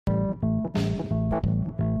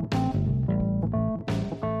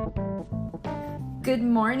Good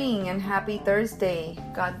morning and happy Thursday.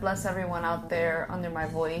 God bless everyone out there under my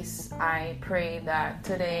voice. I pray that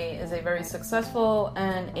today is a very successful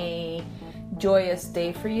and a joyous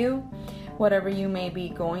day for you. Whatever you may be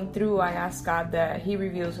going through, I ask God that He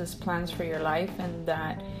reveals His plans for your life and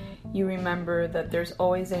that you remember that there's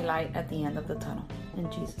always a light at the end of the tunnel.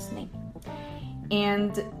 In Jesus' name.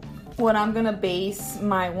 And what I'm going to base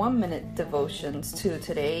my 1-minute devotions to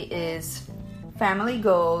today is family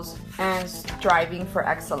goals and striving for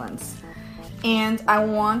excellence. And I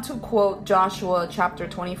want to quote Joshua chapter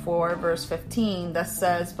 24 verse 15 that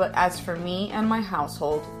says, "But as for me and my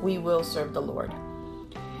household, we will serve the Lord."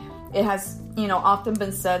 It has, often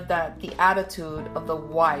been said that the attitude of the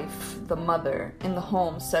wife, the mother in the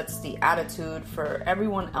home sets the attitude for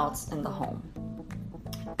everyone else in the home.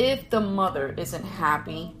 If the mother isn't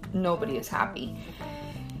happy, nobody is happy.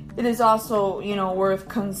 It is also, worth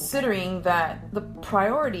considering that the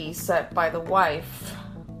priorities set by the wife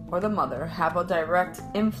or the mother have a direct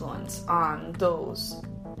influence on those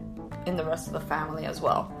in the rest of the family as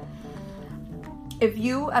well. If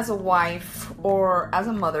you as a wife or as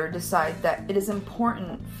a mother decide that it is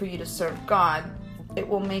important for you to serve God, it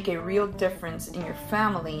will make a real difference in your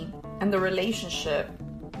family and the relationship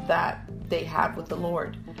that they have with the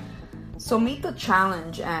Lord. So meet the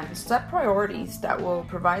challenge and set priorities that will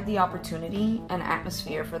provide the opportunity and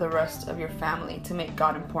atmosphere for the rest of your family to make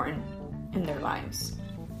God important in their lives.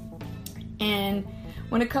 And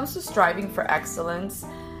when it comes to striving for excellence,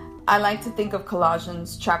 I like to think of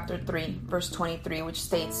Colossians chapter 3, verse 23, which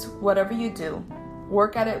states, "Whatever you do,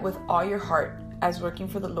 work at it with all your heart as working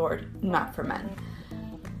for the Lord, not for men."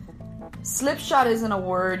 Slipshod isn't a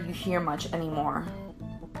word you hear much anymore.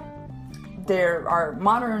 There are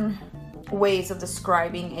modern ways of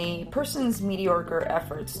describing a person's mediocre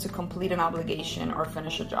efforts to complete an obligation or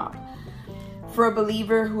finish a job. For a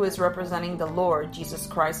believer who is representing the Lord Jesus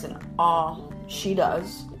Christ in all she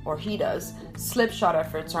does or he does, slipshod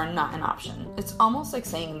efforts are not an option. It's almost like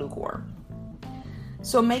saying lukewarm.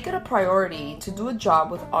 So make it a priority to do a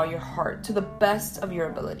job with all your heart to the best of your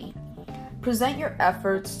ability. Present your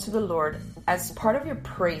efforts to the Lord as part of your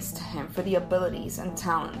praise to Him for the abilities and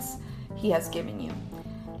talents He has given you.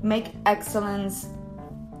 Make excellence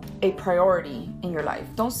a priority in your life.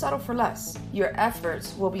 Don't settle for less. Your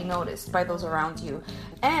efforts will be noticed by those around you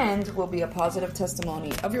and will be a positive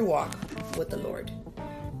testimony of your walk with the Lord.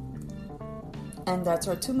 And that's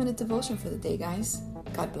our 2-minute devotion for the day, guys.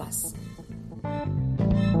 God bless.